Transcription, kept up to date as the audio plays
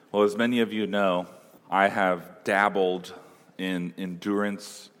Well, as many of you know, I have dabbled in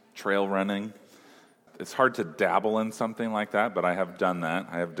endurance trail running. It's hard to dabble in something like that, but I have done that.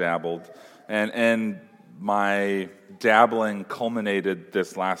 I have dabbled. And my dabbling culminated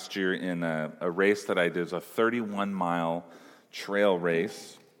this last year in a race that I did. It was a 31-mile trail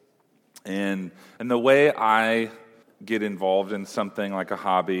race. And the way I get involved in something like a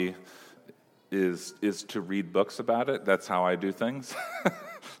hobby is to read books about it. That's how I do things.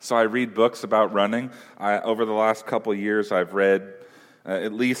 So I read books about running. Over the last couple of years, I've read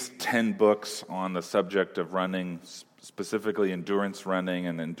at least 10 books on the subject of running, specifically endurance running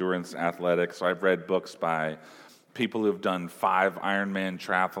and endurance athletics. So I've read books by people who have done 5 Ironman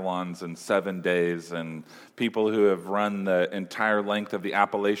triathlons in 7 days, and people who have run the entire length of the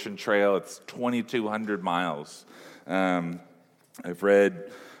Appalachian Trail. It's 2,200 miles. I've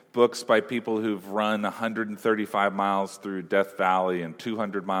read books by people who've run 135 miles through Death Valley and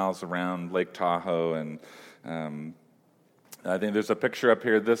 200 miles around Lake Tahoe. And I think there's a picture up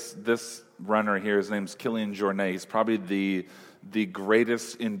here. This runner here, his name's Kilian Jornet. He's probably the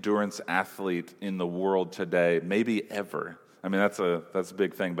greatest endurance athlete in the world today, maybe ever. I mean, that's a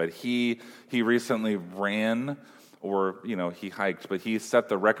big thing. But he recently ran, or he hiked, but he set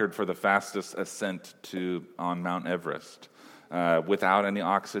the record for the fastest ascent on Mount Everest. Without any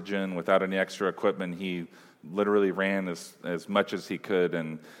oxygen, without any extra equipment, he literally ran as much as he could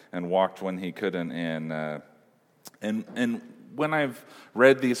and walked when he couldn't. And when I've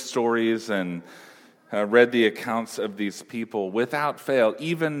read these stories and read the accounts of these people, without fail,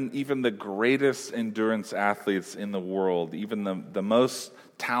 even the greatest endurance athletes in the world, even the most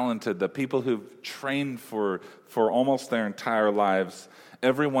talented, the people who've trained for almost their entire lives,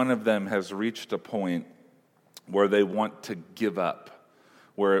 every one of them has reached a point where they want to give up,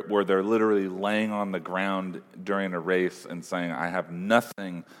 where they're literally laying on the ground during a race and saying, I have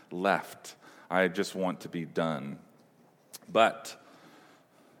nothing left. I just want to be done. But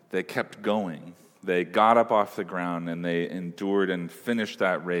they kept going. They got up off the ground and they endured and finished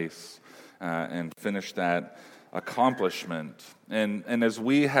that race and finished that accomplishment. And as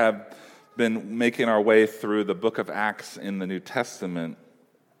we have been making our way through the book of Acts in the New Testament,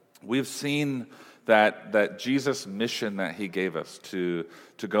 we've seen that Jesus' mission that he gave us to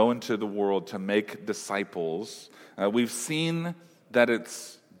go into the world to make disciples, we've seen that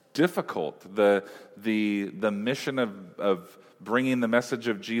it's difficult. The mission of bringing the message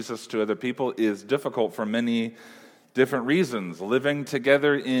of Jesus to other people is difficult for many different reasons. Living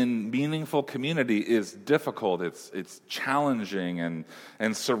together in meaningful community is difficult. It's challenging,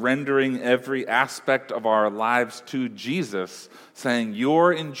 and surrendering every aspect of our lives to Jesus, saying,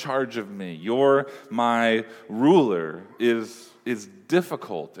 you're in charge of me, you're my ruler, is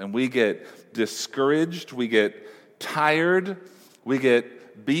difficult. And we get discouraged, we get tired, we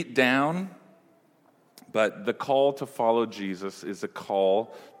get beat down. But the call to follow Jesus is a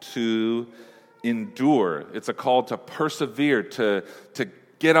call to endure. It's a call to persevere, to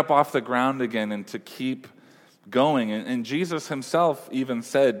get up off the ground again and to keep going. And Jesus himself even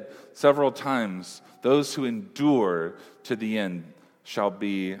said several times, those who endure to the end shall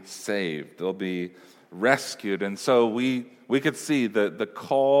be saved. They'll be rescued. And so we could see the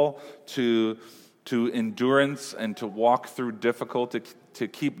call to endurance and to walk through difficulty, to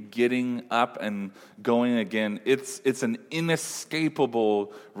keep getting up and going again. It's an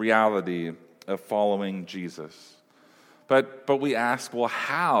inescapable reality of following Jesus. But we ask, well,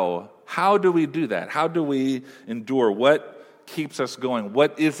 how do we do that? How do we endure? What keeps us going?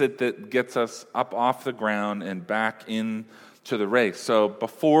 What is it that gets us up off the ground and back into the race? So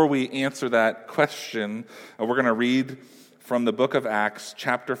before we answer that question, we're going to read from the book of Acts,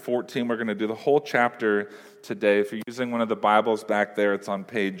 chapter 14. We're going to do the whole chapter today. If you're using one of the Bibles back there, it's on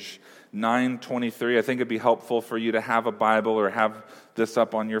page 923. I think it'd be helpful for you to have a Bible or have this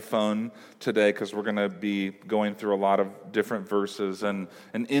up on your phone today, because we're going to be going through a lot of different verses. And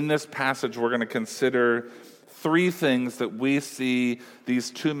in this passage, we're going to consider 3 things that we see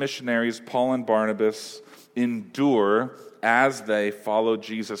these 2 missionaries, Paul and Barnabas, endure as they follow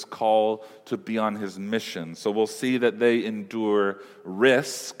Jesus' call to be on his mission. So we'll see that they endure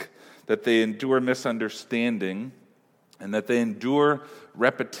risk, that they endure misunderstanding, and that they endure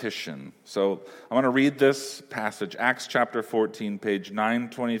repetition. So I want to read this passage, Acts chapter 14, page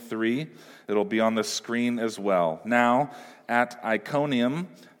 923. It'll be on the screen as well. Now, at Iconium,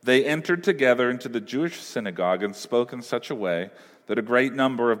 they entered together into the Jewish synagogue and spoke in such a way that a great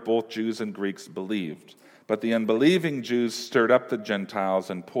number of both Jews and Greeks believed. But the unbelieving Jews stirred up the Gentiles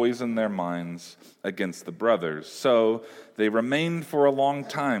and poisoned their minds against the brothers. So they remained for a long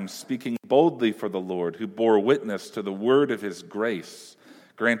time, speaking boldly for the Lord, who bore witness to the word of his grace,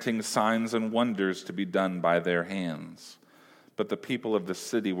 granting signs and wonders to be done by their hands. But the people of the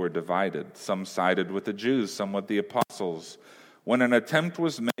city were divided. Some sided with the Jews, some with the apostles. When an attempt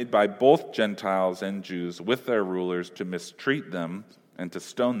was made by both Gentiles and Jews with their rulers to mistreat them and to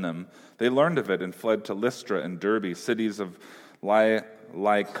stone them, they learned of it and fled to Lystra and Derbe, cities of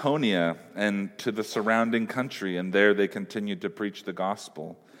Lycaonia, and to the surrounding country, and there they continued to preach the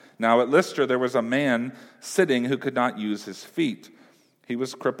gospel. Now at Lystra there was a man sitting who could not use his feet. He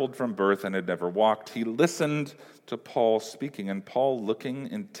was crippled from birth and had never walked. He listened to Paul speaking, and Paul, looking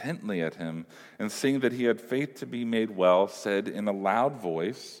intently at him and seeing that he had faith to be made well, said in a loud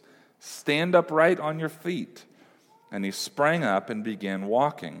voice, "Stand upright on your feet." And he sprang up and began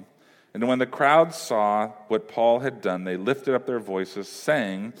walking. And when the crowd saw what Paul had done, they lifted up their voices,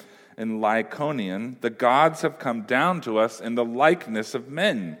 saying in Lycaonian, "The gods have come down to us in the likeness of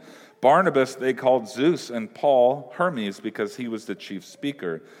men." Barnabas they called Zeus, and Paul Hermes, because he was the chief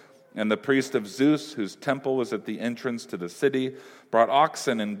speaker. And the priest of Zeus, whose temple was at the entrance to the city, brought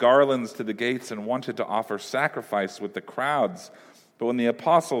oxen and garlands to the gates and wanted to offer sacrifice with the crowds. But when the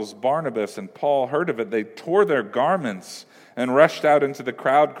apostles Barnabas and Paul heard of it, they tore their garments and rushed out into the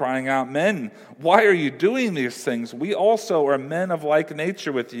crowd, crying out, "Men, why are you doing these things? We also are men of like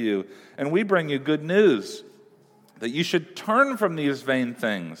nature with you, and we bring you good news, that you should turn from these vain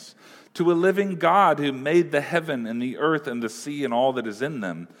things to a living God who made the heaven and the earth and the sea and all that is in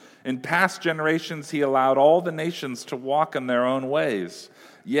them. In past generations he allowed all the nations to walk in their own ways.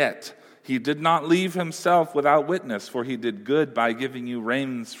 Yet he did not leave himself without witness, for he did good by giving you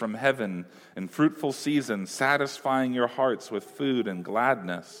rains from heaven and fruitful seasons, satisfying your hearts with food and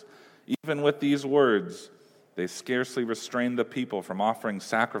gladness." Even with these words, they scarcely restrained the people from offering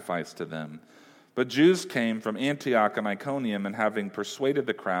sacrifice to them. But Jews came from Antioch and Iconium, and having persuaded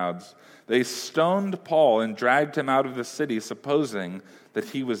the crowds, they stoned Paul and dragged him out of the city, supposing that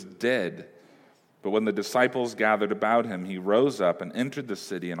he was dead. But when the disciples gathered about him, he rose up and entered the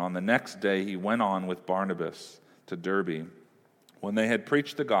city, and on the next day he went on with Barnabas to Derbe. When they had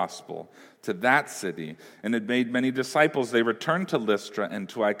preached the gospel to that city and had made many disciples, they returned to Lystra and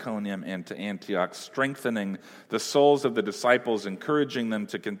to Iconium and to Antioch, strengthening the souls of the disciples, encouraging them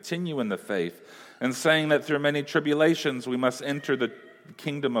to continue in the faith, and saying that through many tribulations we must enter the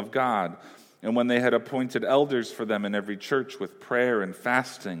kingdom of God. And when they had appointed elders for them in every church with prayer and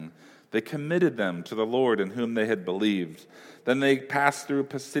fasting, they committed them to the Lord in whom they had believed. Then they passed through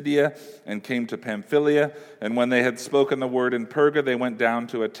Pisidia and came to Pamphylia, and when they had spoken the word in Perga, they went down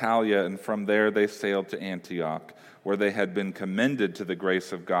to Attalia, and from there they sailed to Antioch, where they had been commended to the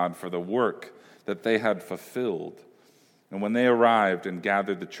grace of God for the work that they had fulfilled. And when they arrived and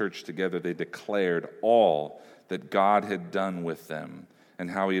gathered the church together, they declared all that God had done with them,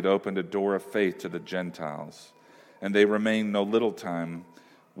 and how he had opened a door of faith to the Gentiles. And they remained no little time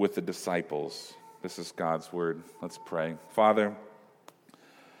with the disciples. This is God's word. Let's pray. Father,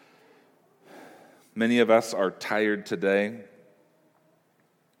 many of us are tired today.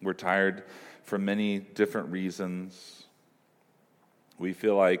 We're tired for many different reasons. We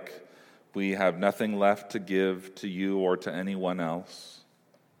feel like we have nothing left to give to you or to anyone else.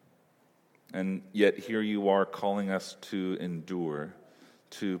 And yet here you are calling us to endure,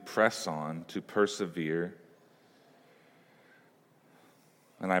 to press on, to persevere.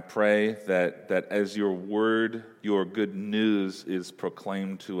 And I pray that as your word, your good news is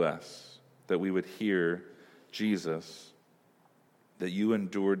proclaimed to us, that we would hear Jesus, that you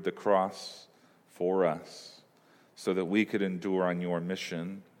endured the cross for us so that we could endure on your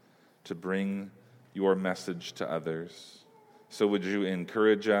mission to bring your message to others. So would you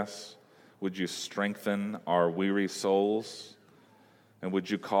encourage us? Would you strengthen our weary souls? And would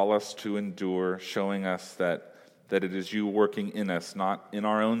you call us to endure, showing us that it is you working in us, not in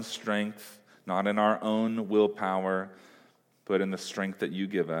our own strength, not in our own willpower, but in the strength that you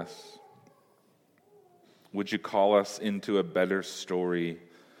give us. Would you call us into a better story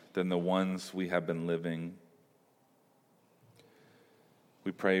than the ones we have been living?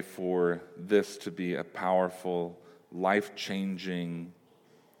 We pray for this to be a powerful, life-changing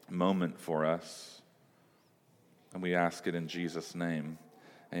moment for us. And we ask it in Jesus' name.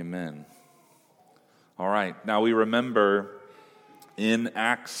 Amen. All right, now we remember in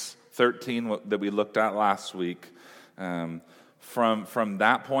Acts 13 that we looked at last week, from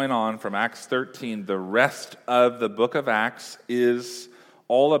that point on, from Acts 13, the rest of the book of Acts is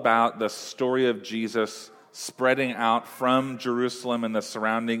all about the story of Jesus spreading out from Jerusalem and the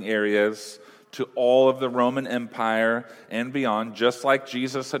surrounding areas to all of the Roman Empire and beyond, just like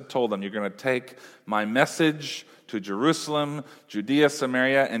Jesus had told them. You're going to take my message to Jerusalem, Judea,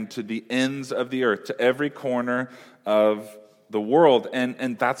 Samaria, and to the ends of the earth, to every corner of the world.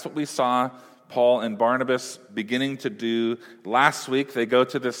 And that's what we saw Paul and Barnabas beginning to do last week. They go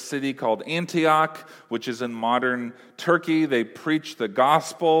to this city called Antioch, which is in modern Turkey. They preach the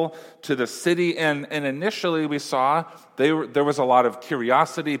gospel to the city, and initially we saw there was a lot of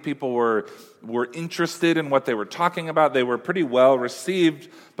curiosity. People were interested in what they were talking about. They were pretty well received,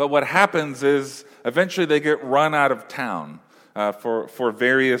 but what happens is eventually they get run out of town. For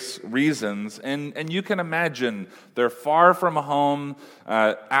various reasons. And you can imagine they're far from home.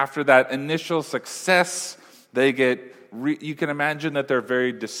 After that initial success, you can imagine that they're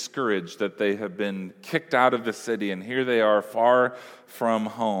very discouraged, that they have been kicked out of the city, and here they are far from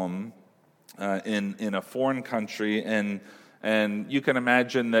home in a foreign country. And you can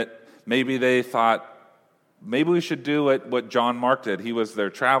imagine that maybe they thought, maybe we should do what John Mark did. He was their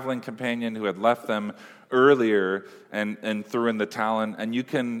traveling companion who had left them earlier and threw in the towel.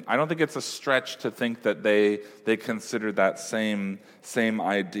 And I don't think it's a stretch to think that they considered that same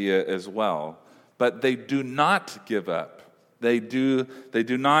idea as well. But they do not give up. They do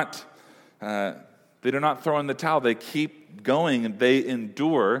not throw in the towel. They keep going and they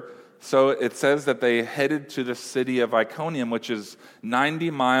endure. So it says that they headed to the city of Iconium, which is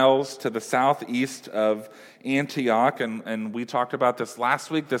 90 miles to the southeast of Antioch. And we talked about this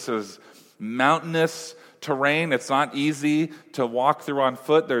last week. This is mountainous terrain. It's not easy to walk through on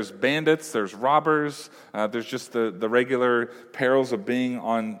foot. There's bandits, there's robbers, there's just the regular perils of being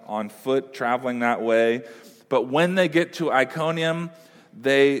on foot, traveling that way. But when they get to Iconium,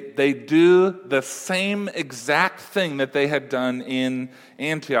 they do the same exact thing that they had done in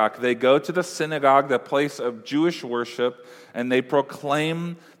Antioch. They go to the synagogue, the place of Jewish worship, and they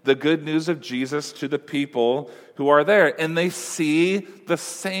proclaim the good news of Jesus to the people who are there. And they see the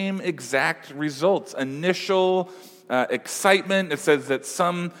same exact results. Initial excitement. It says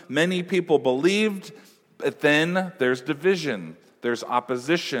that many people believed, but then there's division, there's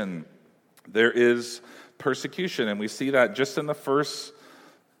opposition, there is persecution. And we see that just in the first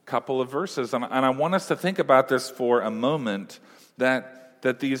couple of verses. And I want us to think about this for a moment,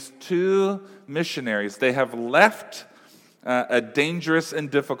 that these two missionaries, they have left a dangerous and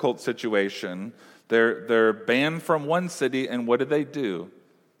difficult situation. They're banned from one city, and what do?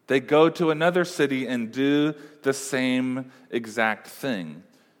 They go to another city and do the same exact thing.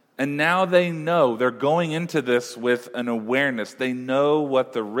 And now they know, they're going into this with an awareness. They know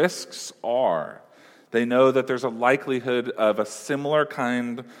what the risks are. They know that there's a likelihood of a similar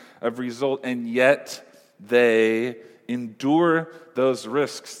kind of result, and yet they endure those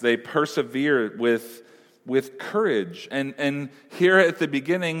risks. They persevere with courage. And here at the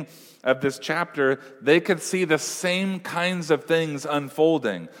beginning of this chapter, they could see the same kinds of things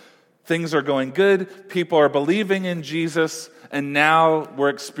unfolding. Things are going good, people are believing in Jesus, and now we're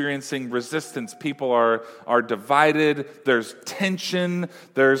experiencing resistance. People are divided, there's tension,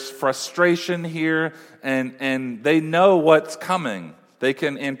 there's frustration here, and they know what's coming. They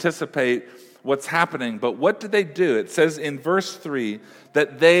can anticipate what's happening. But what did they do? It says in verse 3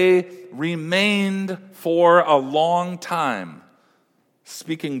 that they remained for a long time,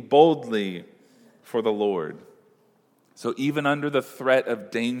 speaking boldly for the Lord. So even under the threat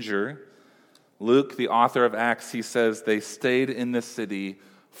of danger, Luke, the author of Acts, he says they stayed in the city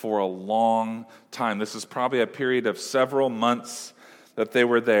for a long time. This is probably a period of several months that they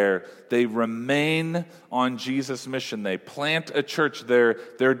were there. They remain on Jesus' mission. They plant a church. They're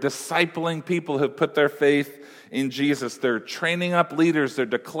discipling people who put their faith in Jesus. They're training up leaders. They're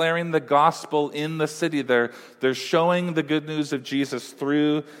declaring the gospel in the city. They're showing the good news of Jesus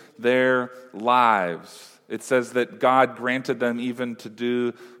through their lives. It says that God granted them even to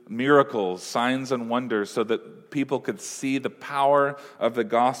do miracles, signs and wonders, so that people could see the power of the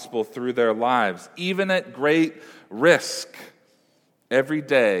gospel through their lives. Even at great risk, every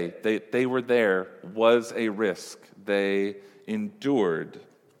day they were there was a risk. They endured.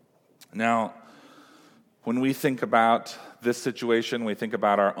 Now, when we think about this situation, we think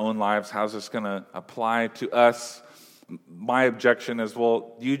about our own lives, how's this going to apply to us? My objection is,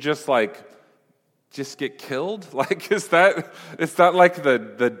 well, you just get killed? Is that like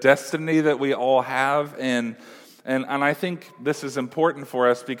the destiny that we all have? And I think this is important for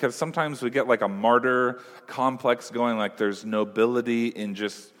us because sometimes we get like a martyr complex going, like there's nobility in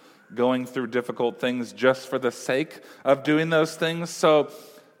just going through difficult things just for the sake of doing those things. So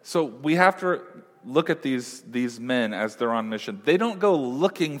we have to look at these men as they're on mission. They don't go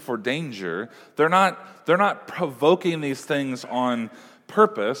looking for danger. They're not provoking these things on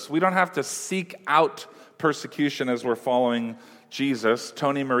purpose. We don't have to seek out persecution as we're following Jesus.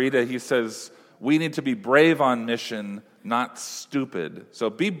 Tony Merida, he says, we need to be brave on mission, not stupid. So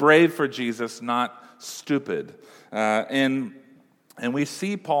be brave for Jesus, not stupid. And we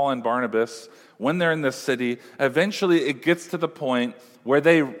see Paul and Barnabas, when they're in this city, eventually it gets to the point where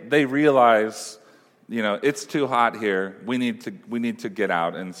they realize, it's too hot here. We need to get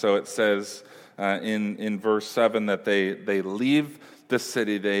out. And so it says in verse 7 that they leave the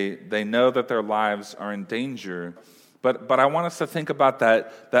city. They know that their lives are in danger. But I want us to think about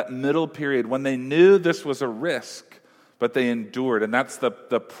that middle period when they knew this was a risk, but they endured. And that's the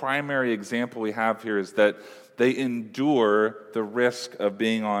primary example we have here, is that they endure the risk of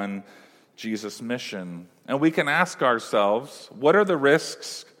being on Jesus' mission. And we can ask ourselves, what are the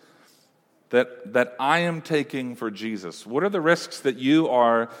risks that I am taking for Jesus? What are the risks that you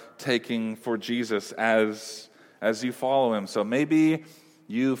are taking for Jesus as you follow him? So maybe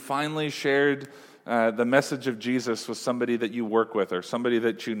you finally shared the message of Jesus with somebody that you work with or somebody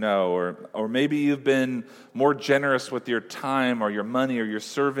that you know, or maybe you've been more generous with your time or your money, or you're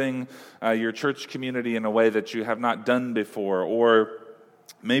serving your church community in a way that you have not done before, or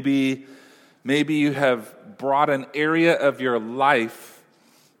maybe you have brought an area of your life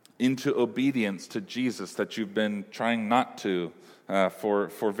into obedience to Jesus that you've been trying not to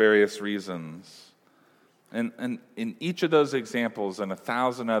for various reasons. And in each of those examples and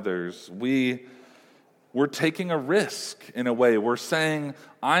 1,000 others, we're taking a risk in a way. We're saying,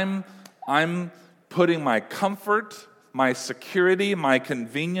 I'm putting my comfort, my security, my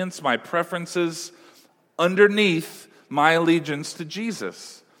convenience, my preferences underneath my allegiance to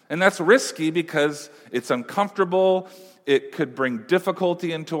Jesus. And that's risky because it's uncomfortable. It could bring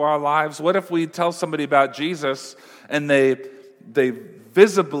difficulty into our lives. What if we tell somebody about Jesus and they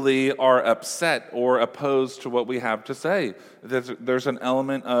visibly are upset or opposed to what we have to say? There's an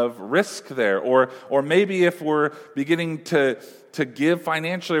element of risk there. Or maybe if we're beginning to give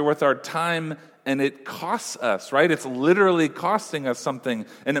financially with our time and it costs us, right? It's literally costing us something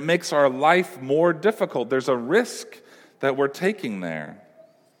and it makes our life more difficult. There's a risk that we're taking there.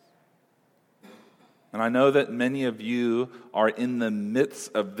 And I know that many of you are in the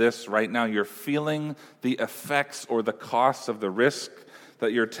midst of this right now. You're feeling the effects or the costs of the risk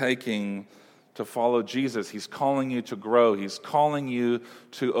that you're taking to follow Jesus. He's calling you to grow. He's calling you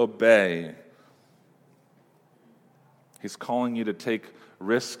to obey. He's calling you to take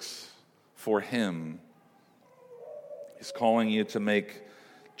risks for him. He's calling you to make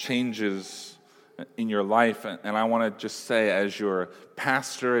changes in your life. And I want to just say, as your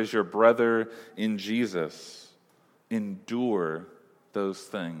pastor, as your brother in Jesus, endure those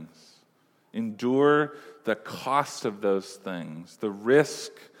things. Endure the cost of those things, the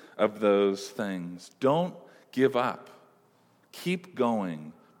risk of those things. Don't give up. Keep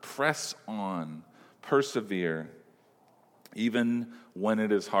going. Press on. Persevere. Even when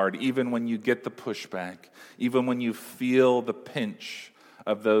it is hard, even when you get the pushback, even when you feel the pinch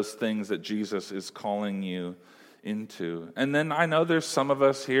of those things that Jesus is calling you into. And then I know there's some of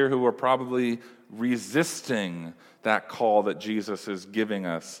us here who are probably resisting that call that Jesus is giving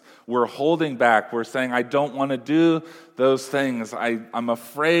us. We're holding back. We're saying, I don't want to do those things. I'm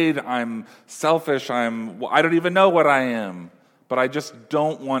afraid. I'm selfish. I don't even know what I am. But I just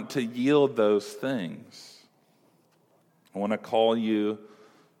don't want to yield those things. I want to call you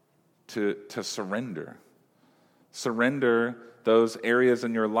to surrender. Surrender those areas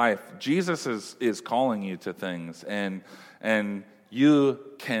in your life. Jesus is calling you to things, and you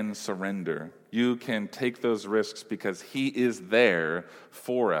can surrender. You can take those risks because he is there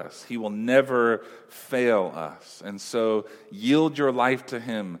for us. He will never fail us. And so yield your life to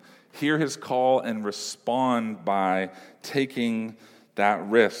him. Hear his call and respond by taking that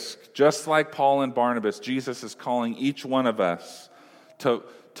risk. Just like Paul and Barnabas, Jesus is calling each one of us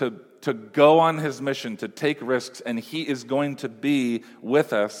to go on his mission, to take risks, and he is going to be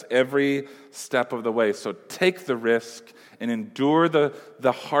with us every step of the way. So take the risk and endure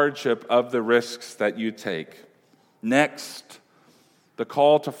the hardship of the risks that you take. Next, the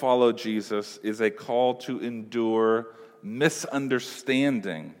call to follow Jesus is a call to endure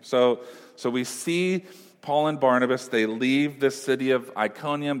misunderstanding. So we see Paul and Barnabas, they leave this city of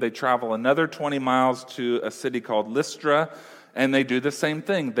Iconium. They travel another 20 miles to a city called Lystra, and they do the same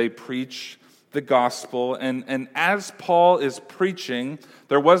thing. They preach the gospel. And as Paul is preaching,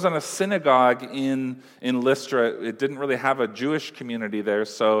 there wasn't a synagogue in Lystra. It didn't really have a Jewish community there.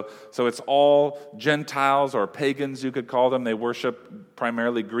 So it's all Gentiles or pagans, you could call them. They worship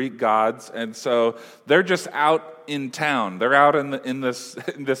primarily Greek gods. And so they're just out in town. They're out in the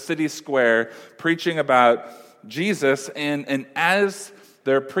city square preaching about Jesus. And as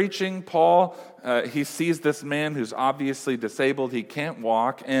they're preaching, Paul, he sees this man who's obviously disabled. He can't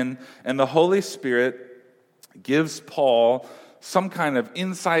walk. And the Holy Spirit gives Paul some kind of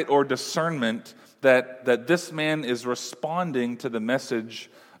insight or discernment that this man is responding to the message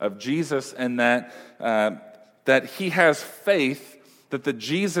of Jesus, and that he has faith that the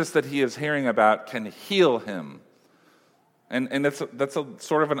Jesus that he is hearing about can heal him. And that's a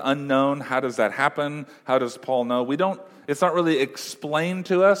sort of an unknown. How does that happen? How does Paul know? It's not really explained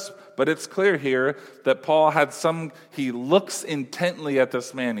to us, but it's clear here that Paul he looks intently at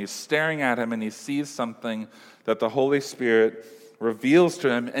this man. He's staring at him, and he sees something that the Holy Spirit reveals to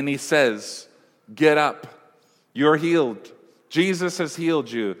him, and he says, "Get up. You're healed. Jesus has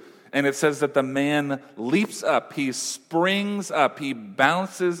healed you." And it says that the man leaps up, he springs up, he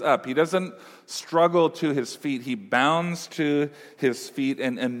bounces up. He doesn't struggle to his feet, he bounds to his feet,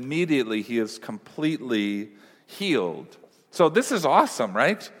 and immediately he is completely healed. So this is awesome,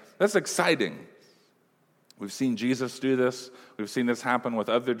 right? That's exciting. We've seen Jesus do this. We've seen this happen with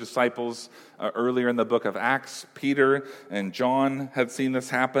other disciples earlier in the book of Acts. Peter and John had seen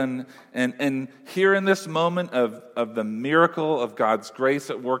this happen. And here in this moment of the miracle of God's grace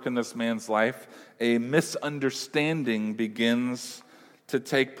at work in this man's life, a misunderstanding begins to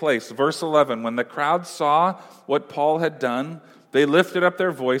take place. Verse 11, when the crowd saw what Paul had done, they lifted up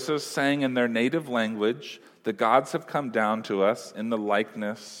their voices, saying in their native language, "The gods have come down to us in the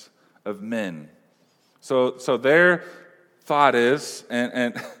likeness of men." So their thought is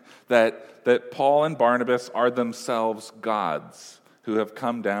and that Paul and Barnabas are themselves gods who have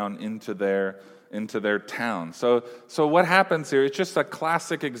come down into their town. So what happens here? It's just a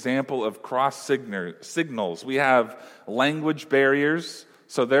classic example of cross signals. We have language barriers.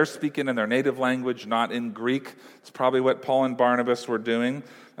 So they're speaking in their native language, not in Greek. It's probably what Paul and Barnabas were doing.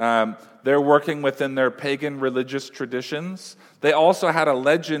 They're working within their pagan religious traditions. They also had a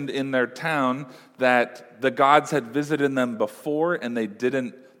legend in their town that the gods had visited them before and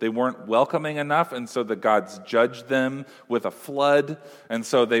they weren't welcoming enough, and so the gods judged them with a flood, and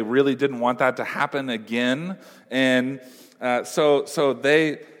so they really didn't want that to happen again. And so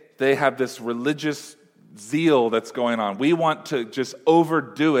they have this religious zeal that's going on. We want to just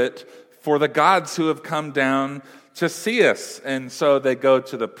overdo it for the gods who have come down to see us. And so they go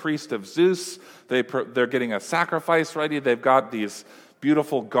to the priest of Zeus. They're getting a sacrifice ready. They've got these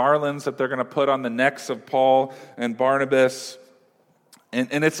beautiful garlands that they're going to put on the necks of Paul and Barnabas.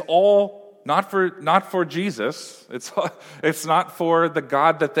 And it's all not for Jesus. It's not for the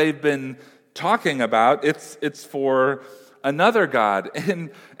God that they've been talking about. It's for another God.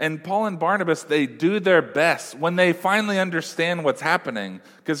 And Paul and Barnabas, they do their best when they finally understand what's happening.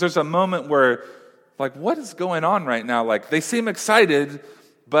 Because there's a moment where, like, what is going on right now? Like, they seem excited,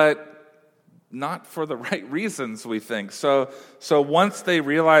 but not for the right reasons, we think. So once they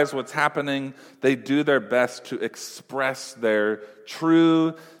realize what's happening, they do their best to express their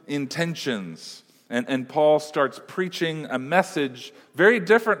true intentions. And Paul starts preaching a message very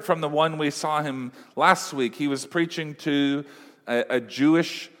different from the one we saw him last week. He was preaching to a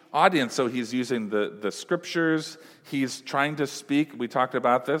Jewish audience, so he's using the scriptures. He's trying to speak, we talked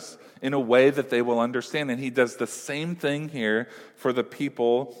about this, in a way that they will understand. And he does the same thing here for the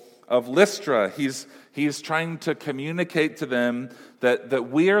people of Lystra. He's trying to communicate to them that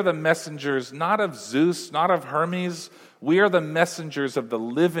we are the messengers, not of Zeus, not of Hermes. We are the messengers of the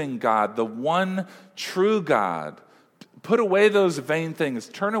living God, the one true God. Put away those vain things.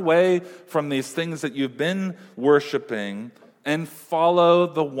 Turn away from these things that you've been worshiping and follow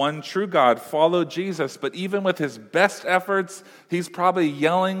the one true God. Follow Jesus. But even with his best efforts, he's probably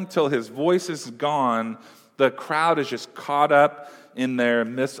yelling till his voice is gone. The crowd is just caught up in their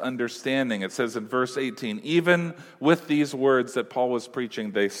misunderstanding. It says in verse 18, even with these words that Paul was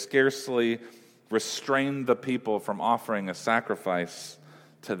preaching, they scarcely restrained the people from offering a sacrifice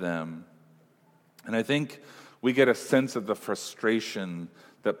to them. And I think we get a sense of the frustration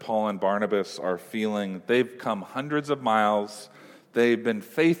that Paul and Barnabas are feeling. They've come hundreds of miles. They've been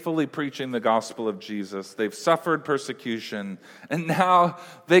faithfully preaching the gospel of Jesus. They've suffered persecution. And now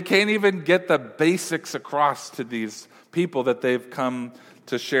they can't even get the basics across to these people that they've come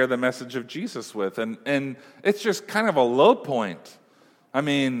to share the message of Jesus with. And it's just kind of a low point. I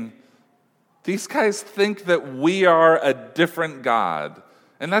mean, these guys think that we are a different God.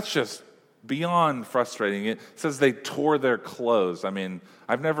 And that's just beyond frustrating. It says they tore their clothes. I mean,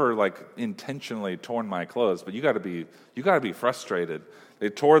 I've never intentionally torn my clothes, but you got to be frustrated. They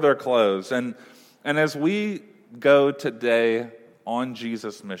tore their clothes. And as we go today on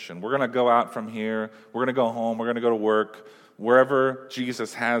Jesus' mission, we're going to go out from here, we're going to go home, we're going to go to work, wherever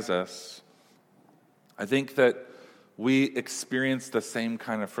Jesus has us. I think that we experience the same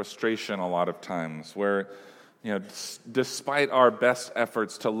kind of frustration a lot of times where, despite our best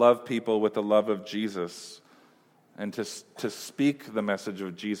efforts to love people with the love of Jesus, and to speak the message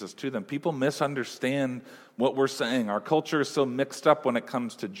of Jesus to them. People misunderstand what we're saying. Our culture is so mixed up when it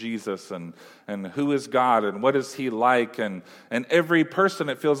comes to Jesus and who is God and what is he like. And every person,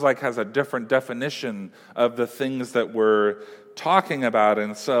 it feels like, has a different definition of the things that we're talking about.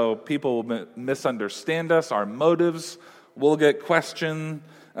 And so people will misunderstand us. Our motives will get questioned.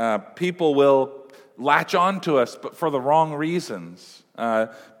 People will latch on to us, but for the wrong reasons.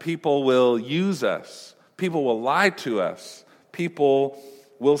 People will use us. People will lie to us. People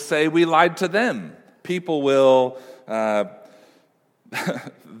will say we lied to them. People will, they'll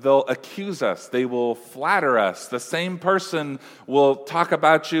accuse us. They will flatter us. The same person will talk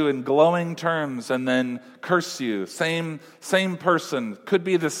about you in glowing terms and then curse you. Same person. Could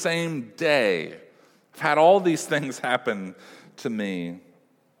be the same day. I've had all these things happen to me.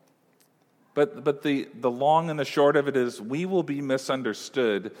 But the long and the short of it is we will be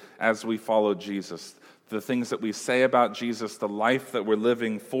misunderstood as we follow Jesus. The things that we say about Jesus, the life that we're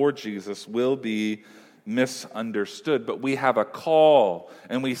living for Jesus will be misunderstood. But we have a call,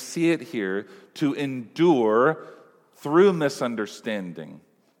 and we see it here, to endure through misunderstanding,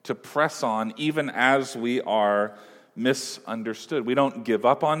 to press on even as we are misunderstood. We don't give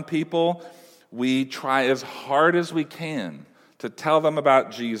up on people. We try as hard as we can to tell them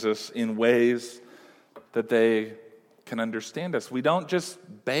about Jesus in ways that they can understand us. We don't just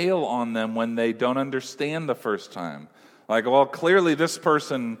bail on them when they don't understand the first time. Like, well, clearly this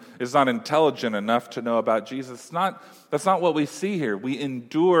person is not intelligent enough to know about Jesus. That's not what we see here. We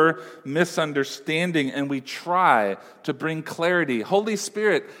endure misunderstanding and we try to bring clarity. Holy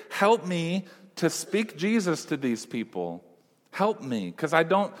Spirit, help me to speak Jesus to these people. Help me, because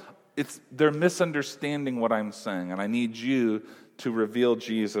they're misunderstanding what I'm saying, and I need you to reveal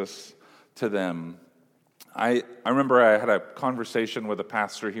Jesus to them. I remember I had a conversation with a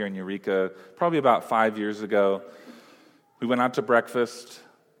pastor here in Eureka probably about 5 years ago. We went out to breakfast,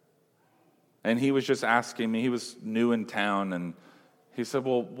 and he was just asking me, he was new in town, and he said,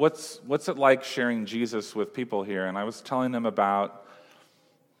 well, what's it like sharing Jesus with people here? And I was telling him about,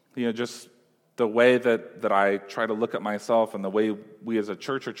 just the way that I try to look at myself and the way we as a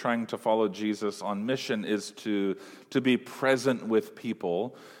church are trying to follow Jesus on mission is to be present with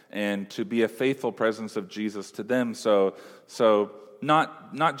people and to be a faithful presence of Jesus to them. So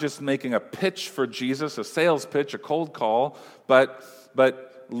not just making a pitch for Jesus, a sales pitch, a cold call,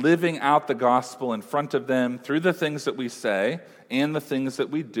 but living out the gospel in front of them through the things that we say and the things that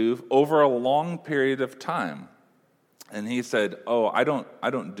we do over a long period of time. And he said, "Oh, I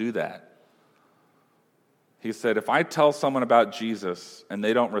don't do that." He said, if I tell someone about Jesus and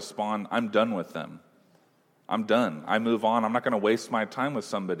they don't respond, I'm done with them. I'm done. I move on. I'm not going to waste my time with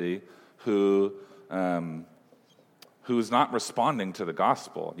somebody who's not responding to the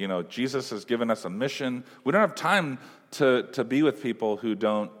gospel. Jesus has given us a mission. We don't have time to be with people who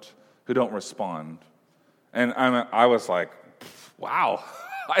don't respond. And I was like, wow,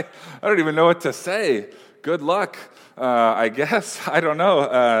 I don't even know what to say. Good luck, I guess. I don't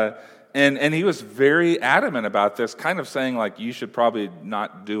know. And he was very adamant about this, kind of saying, like, you should probably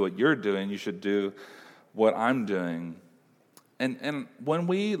not do what you're doing. You should do what I'm doing. And when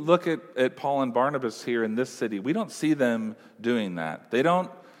we look at Paul and Barnabas here in this city, we don't see them doing that. They don't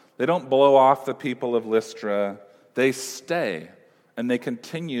blow off the people of Lystra. They stay, and they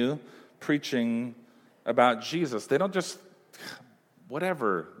continue preaching about Jesus. They don't just,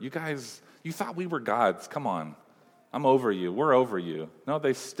 whatever, you guys, you thought we were gods. Come on. I'm over you. We're over you. No,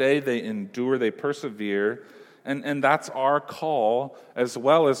 they stay, they endure, they persevere, and that's our call as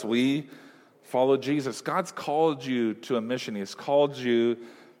well as we follow Jesus. God's called you to a mission. He's called you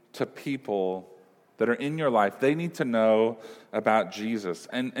to people that are in your life. They need to know about Jesus.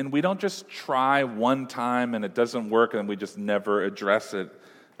 And we don't just try one time and it doesn't work and we just never address it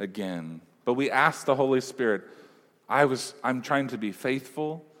again. But we ask the Holy Spirit, I'm trying to be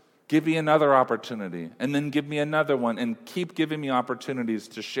faithful. Give me another opportunity, and then give me another one, and keep giving me opportunities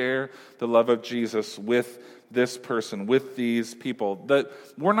to share the love of Jesus with this person, with these people.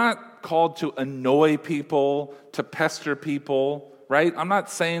 We're not called to annoy people, to pester people, right? I'm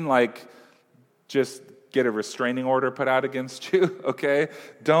not saying, like, just get a restraining order put out against you, okay?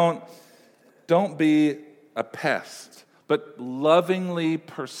 Don't be a pest, but lovingly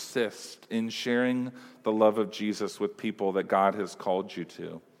persist in sharing the love of Jesus with people that God has called you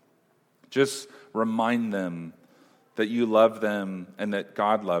to. Just remind them that you love them and that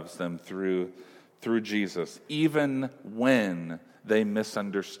God loves them through Jesus, even when they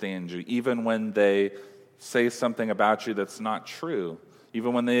misunderstand you, even when they say something about you that's not true,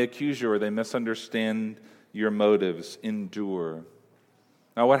 even when they accuse you or they misunderstand your motives. Endure.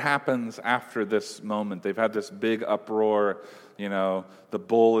 Now, what happens after this moment? They've had this big uproar. The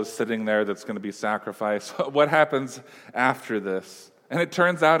bull is sitting there that's going to be sacrificed. What happens after this? And it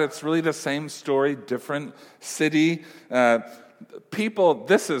turns out it's really the same story, different city. People,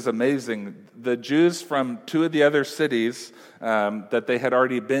 this is amazing. The Jews from two of the other cities that they had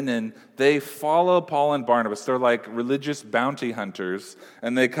already been in, they follow Paul and Barnabas. They're like religious bounty hunters,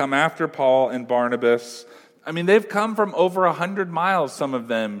 and they come after Paul and Barnabas. I mean, they've come from over 100 miles, some of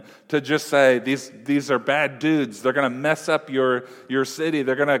them, to just say, these are bad dudes. They're going to mess up your city.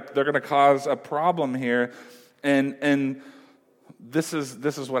 They're going to cause a problem here. And this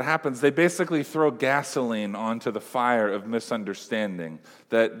is what happens. They basically throw gasoline onto the fire of misunderstanding.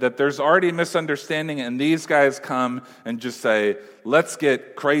 That there's already misunderstanding, and these guys come and just say, let's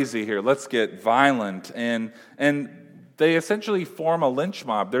get crazy here. Let's get violent. And they essentially form a lynch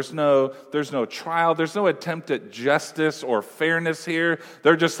mob. There's no trial. There's no attempt at justice or fairness here.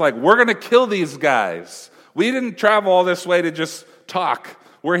 They're just like, we're going to kill these guys. We didn't travel all this way to just talk.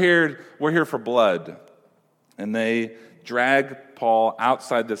 We're here for blood. And they drag Paul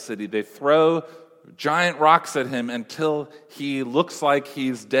outside the city. They throw giant rocks at him until he looks like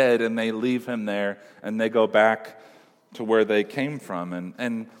he's dead, and they leave him there, and they go back to where they came from.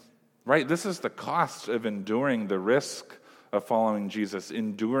 And right, this is the cost of enduring the risk of following Jesus,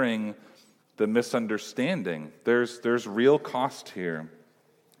 enduring the misunderstanding. There's real cost here.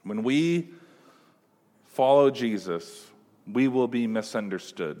 When we follow Jesus, we will be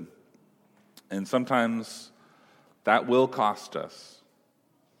misunderstood. And sometimes that will cost us.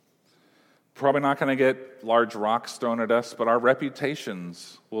 Probably not going to get large rocks thrown at us, but our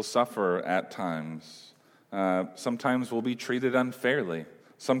reputations will suffer at times. Sometimes we'll be treated unfairly.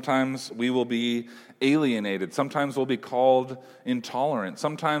 Sometimes we will be alienated. Sometimes we'll be called intolerant.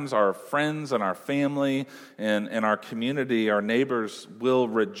 Sometimes our friends and our family and our community, our neighbors, will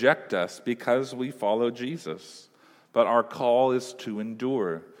reject us because we follow Jesus. But our call is to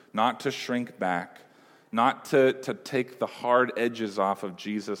endure, not to shrink back, not to take the hard edges off of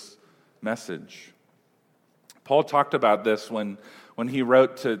Jesus' message. Paul talked about this when he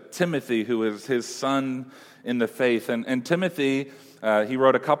wrote to Timothy, who is his son in the faith. And Timothy, he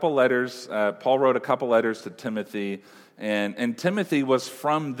wrote a couple letters. Paul wrote a couple letters to Timothy. And Timothy was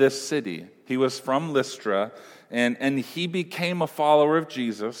from this city. He was from Lystra. And he became a follower of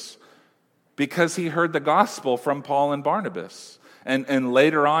Jesus because he heard the gospel from Paul and Barnabas. And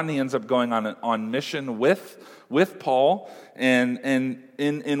later on, he ends up going on mission with Paul. And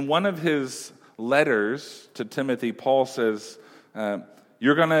in one of his letters to Timothy, Paul says,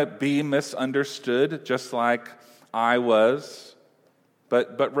 you're going to be misunderstood just like I was.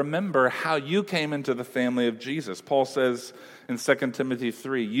 But remember how you came into the family of Jesus. Paul says in 2 Timothy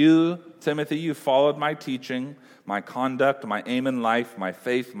 3, you, Timothy, you followed my teaching, my conduct, my aim in life, my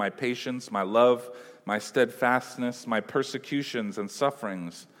faith, my patience, my love, my steadfastness, my persecutions and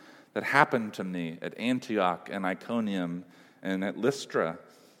sufferings that happened to me at Antioch and Iconium and at Lystra,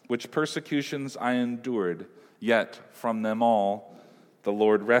 which persecutions I endured, yet from them all the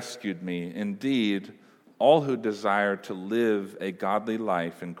Lord rescued me. Indeed, all who desire to live a godly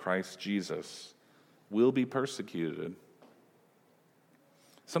life in Christ Jesus will be persecuted.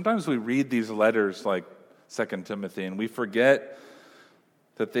 Sometimes we read these letters like 2 Timothy and we forget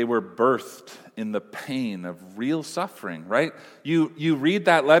that they were birthed in the pain of real suffering, right? You read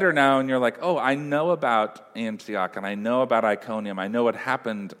that letter now and you're like, oh, I know about Antioch and I know about Iconium. I know what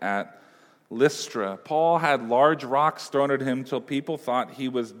happened at Lystra. Paul had large rocks thrown at him till people thought he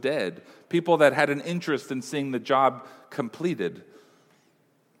was dead. People that had an interest in seeing the job completed.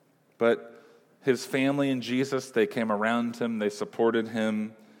 But his family and Jesus, they came around him, they supported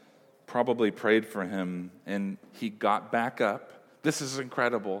him, probably prayed for him, and he got back up. This is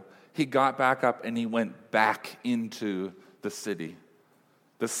incredible. He got back up and he went back into the city.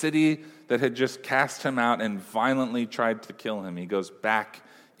 The city that had just cast him out and violently tried to kill him. He goes back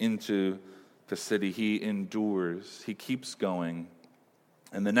into the city. He endures. He keeps going.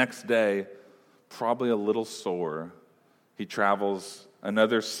 And the next day, probably a little sore, he travels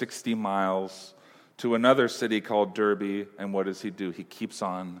another 60 miles to another city called Derbe. And what does he do? He keeps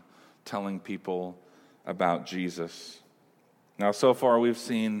on telling people about Jesus. Now, so far we've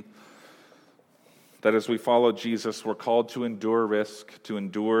seen that as we follow Jesus, we're called to endure risk, to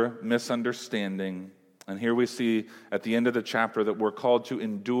endure misunderstanding. And here we see at the end of the chapter that we're called to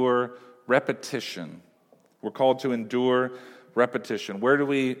endure repetition. We're called to endure repetition. Where do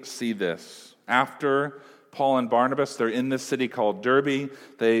we see this? After Paul and Barnabas, they're in this city called Derbe.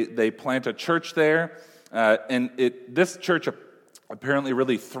 They plant a church there. And this church apparently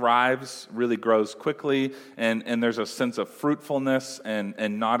really thrives, really grows quickly, and there's a sense of fruitfulness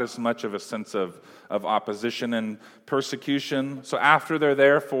and not as much of a sense of opposition and persecution. So after they're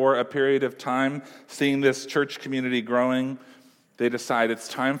there for a period of time, seeing this church community growing, they decide it's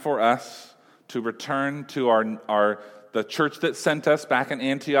time for us to return to the church that sent us back in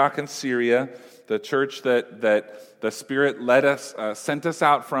Antioch in Syria, the church that the Spirit led us, sent us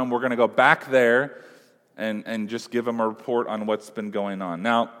out from. We're going to go back there and just give them a report on what's been going on.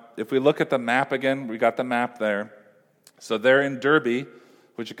 Now, if we look at the map again, we got the map there. So they're in Derbe,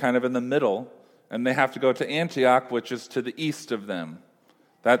 which is kind of in the middle, and they have to go to Antioch, which is to the east of them.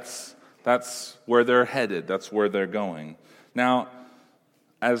 That's where they're headed. That's where they're going. Now,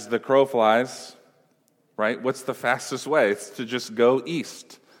 as the crow flies, right, what's the fastest way? It's to just go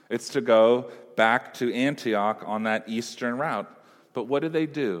east. It's to go back to Antioch on that eastern route. But what did they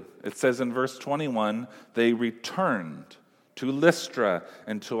do? It says in verse 21, they returned to Lystra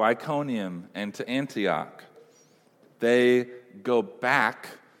and to Iconium and to Antioch. They go back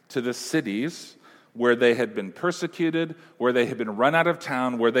to the cities where they had been persecuted, where they had been run out of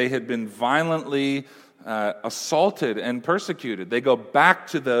town, where they had been violently assaulted and persecuted. They go back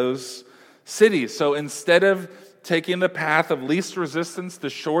to those cities. So instead of taking the path of least resistance, the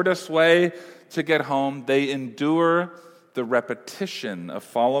shortest way to get home, they endure the repetition of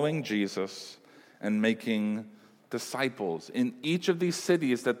following Jesus and making disciples. In each of these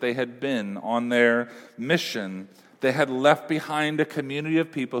cities that they had been on their mission, they had left behind a community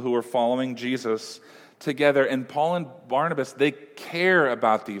of people who were following Jesus together. And Paul and Barnabas, they care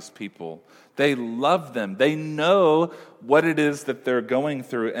about these people. They love them. They know what it is that they're going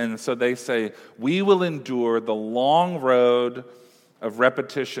through. And so they say, we will endure the long road of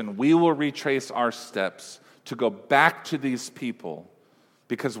repetition. We will retrace our steps to go back to these people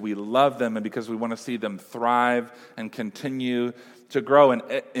because we love them and because we want to see them thrive and continue to grow. And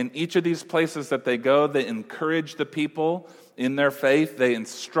in each of these places that they go, they encourage the people in their faith. They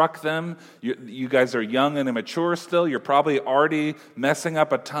instruct them. You guys are young and immature still. You're probably already messing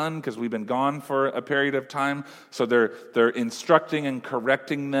up a ton because we've been gone for a period of time. So they're instructing and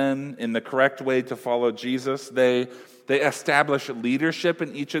correcting them in the correct way to follow Jesus. They establish leadership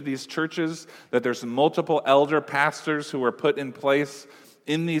in each of these churches, that there's multiple elder pastors who are put in place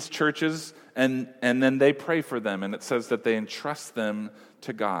in these churches, and then they pray for them, and it says that they entrust them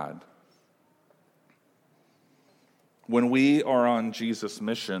to God. When we are on Jesus'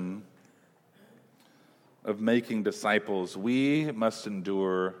 mission of making disciples, we must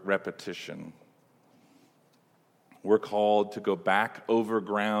endure repetition. We're called to go back over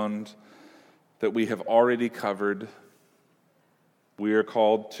ground that we have already covered. We are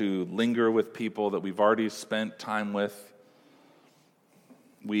called to linger with people that we've already spent time with.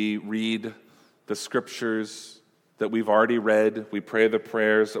 We read the scriptures that we've already read. We pray the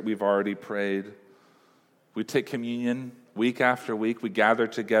prayers that we've already prayed. We take communion week after week. We gather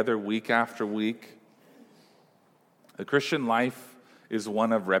together week after week. The Christian life is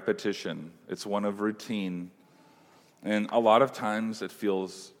one of repetition. It's one of routine. And a lot of times it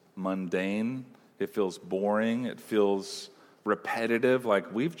feels mundane. It feels boring. It feels repetitive,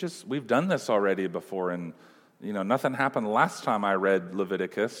 like we've done this already before, and nothing happened last time I read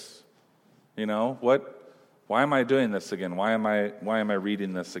Leviticus. Why am I doing this again? Why am I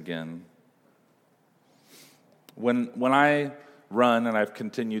reading this again? When I run, and I've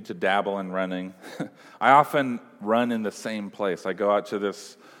continued to dabble in running, I often run in the same place. I go out to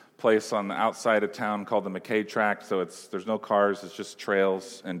this place on the outside of town called the McKay Tract, so there's no cars, it's just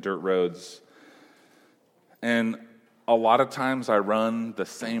trails and dirt roads. And a lot of times I run the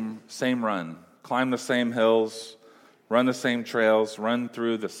same run, climb the same hills, run the same trails, run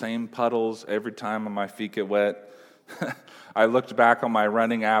through the same puddles every time my feet get wet. I looked back on my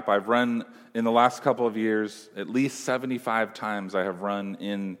running app. I've run in the last couple of years, at least 75 times I have run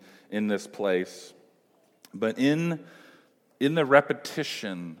in this place. But in the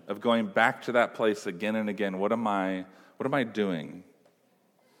repetition of going back to that place again and again, what am I doing?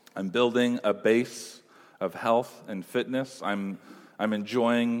 I'm building a base of health and fitness. I'm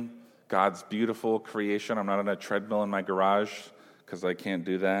enjoying God's beautiful creation. I'm not on a treadmill in my garage because I can't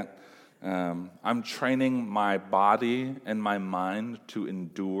do that. I'm training my body and my mind to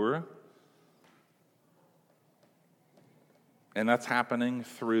endure. And that's happening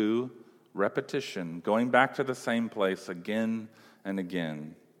through repetition, going back to the same place again and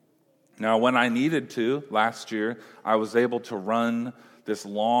again. Now, when I needed to, last year, I was able to run this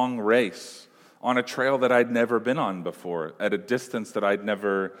long race on a trail that I'd never been on before, at a distance that I'd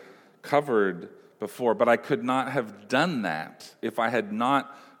never covered before. But I could not have done that if I had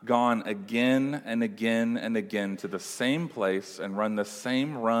not gone again and again and again to the same place and run the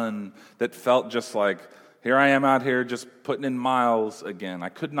same run that felt just like, here I am out here just putting in miles again. I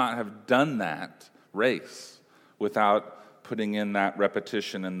could not have done that race without putting in that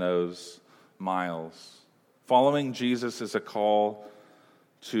repetition in those miles. Following Jesus is a call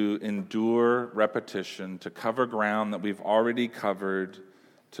to endure repetition, to cover ground that we've already covered,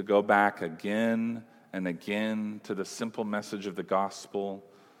 to go back again and again to the simple message of the gospel.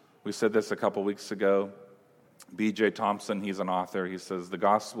 We said this a couple weeks ago. B.J. Thompson, he's an author, he says, the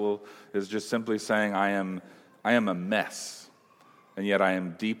gospel is just simply saying, I am a mess, and yet I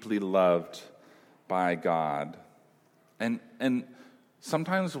am deeply loved by God. And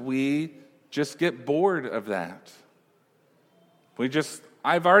sometimes we just get bored of that.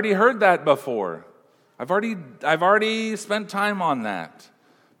 I've already heard that before. I've already spent time on that.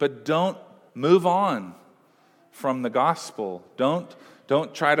 But don't move on from the gospel. Don't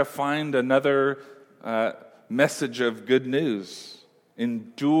try to find another message of good news.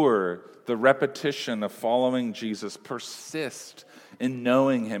 Endure the repetition of following Jesus. Persist in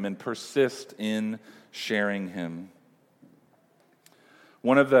knowing him and persist in sharing him.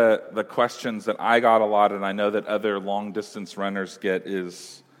 One of the questions that I got a lot, and I know that other long-distance runners get,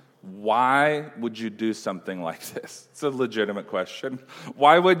 is, why would you do something like this? It's a legitimate question.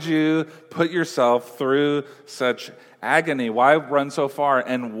 Why would you put yourself through such agony? Why run so far?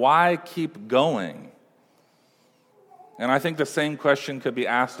 And why keep going? And I think the same question could be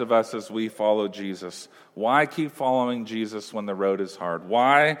asked of us as we follow Jesus. Why keep following Jesus when the road is hard?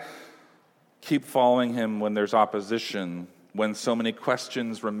 Why keep following him when there's opposition, when so many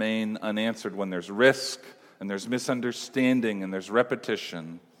questions remain unanswered, when there's risk and there's misunderstanding and there's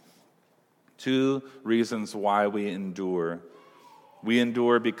repetition? Two reasons why we endure. We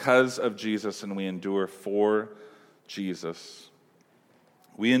endure because of Jesus, and we endure for Jesus.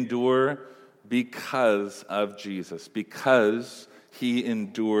 We endure because of Jesus, because he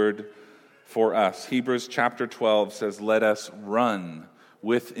endured for us. Hebrews chapter 12 says, let us run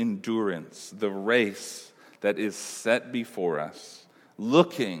with endurance the race that is set before us,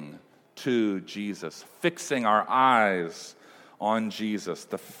 looking to Jesus, fixing our eyes on Jesus,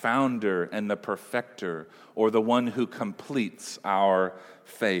 the founder and the perfecter, or the one who completes our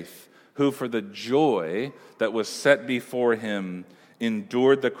faith, who for the joy that was set before him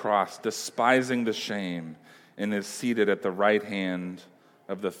endured the cross, despising the shame, and is seated at the right hand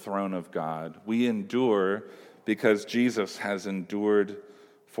of the throne of God. We endure because Jesus has endured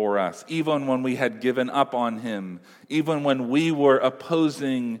for us. Even when we had given up on him, even when we were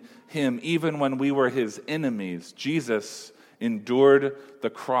opposing him, even when we were his enemies, Jesus endured the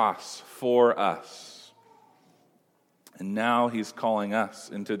cross for us. And now he's calling us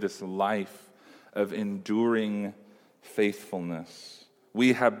into this life of enduring faithfulness.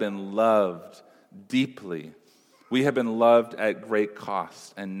 We have been loved deeply. We have been loved at great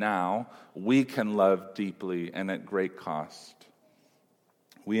cost, and now we can love deeply and at great cost.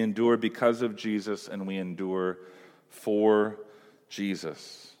 We endure because of Jesus, and we endure for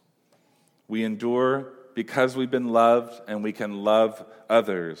Jesus. We endure because we've been loved, and we can love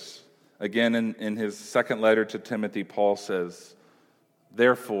others. Again, in his second letter to Timothy, Paul says,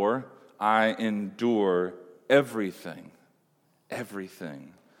 therefore, I endure everything,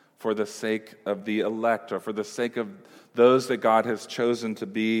 for the sake of the elect, or for the sake of those that God has chosen to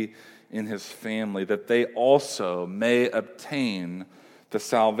be in his family, that they also may obtain the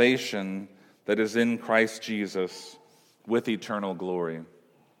salvation that is in Christ Jesus with eternal glory.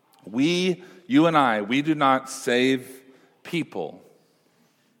 You and I, we do not save people.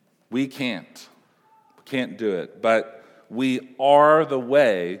 We can't do it. But we are the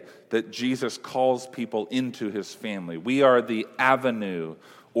way that Jesus calls people into his family. We are the avenue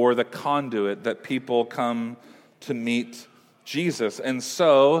or the conduit that people come to meet Jesus. And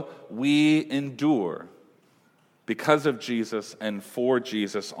so we endure because of Jesus and for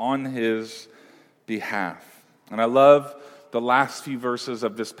Jesus on his behalf. And I love the last few verses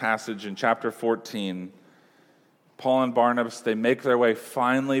of this passage in chapter 14. Paul and Barnabas, they make their way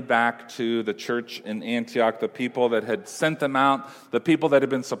finally back to the church in Antioch, the people that had sent them out, the people that had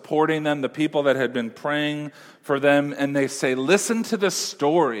been supporting them, the people that had been praying for them, and they say, listen to the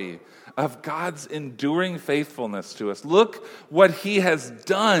story of God's enduring faithfulness to us. Look what he has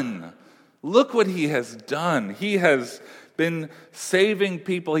done. Look what he has done. He has been saving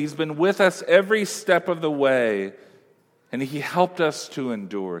people. He's been with us every step of the way. And he helped us to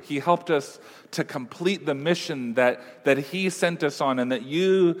endure. He helped us to complete the mission that he sent us on and that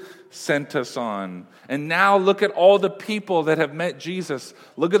you sent us on. And now look at all the people that have met Jesus.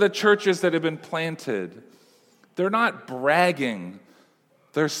 Look at the churches that have been planted. They're not bragging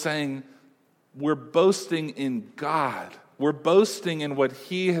They're saying, we're boasting in God. We're boasting in what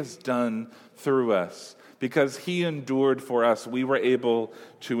he has done through us. Because he endured for us, we were able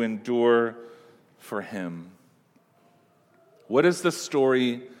to endure for him. What is the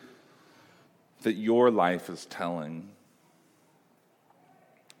story that your life is telling?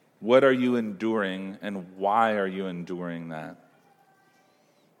 What are you enduring, and why are you enduring that?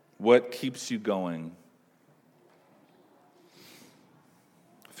 What keeps you going?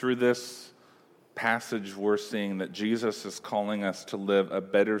 Through this passage, we're seeing that Jesus is calling us to live a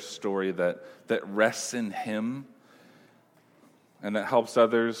better story that rests in him and that helps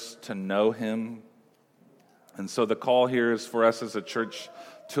others to know him. And so the call here is for us as a church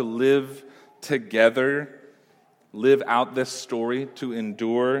to live together, live out this story, to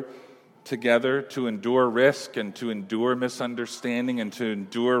endure together, to endure risk and to endure misunderstanding and to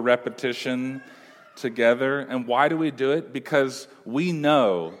endure repetition together. And why do we do it? Because we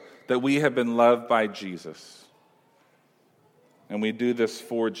know that we have been loved by Jesus. And we do this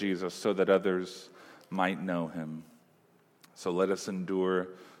for Jesus so that others might know him. So let us endure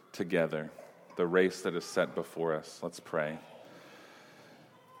together the race that is set before us. Let's pray.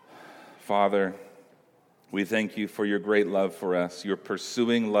 Father, we thank you for your great love for us, your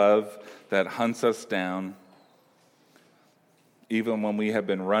pursuing love that hunts us down, even when we have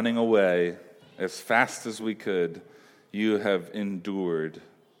been running away as fast as we could. You have endured.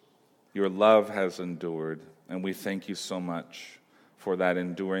 Your love has endured, and we thank you so much for that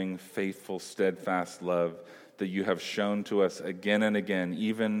enduring, faithful, steadfast love that you have shown to us again and again,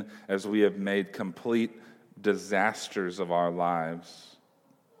 even as we have made complete disasters of our lives.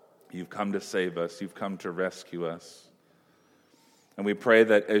 You've come to save us. You've come to rescue us. And we pray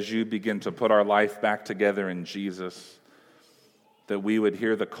that as you begin to put our life back together in Jesus, that we would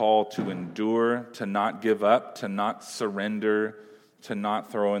hear the call to endure, to not give up, to not surrender, to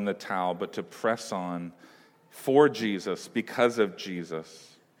not throw in the towel, but to press on for Jesus, because of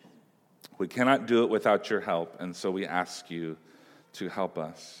Jesus. We cannot do it without your help, and so we ask you to help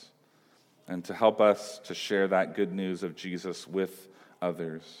us, and to help us to share that good news of Jesus with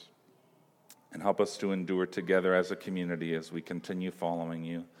others, and help us to endure together as a community as we continue following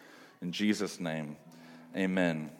you. In Jesus' name, amen.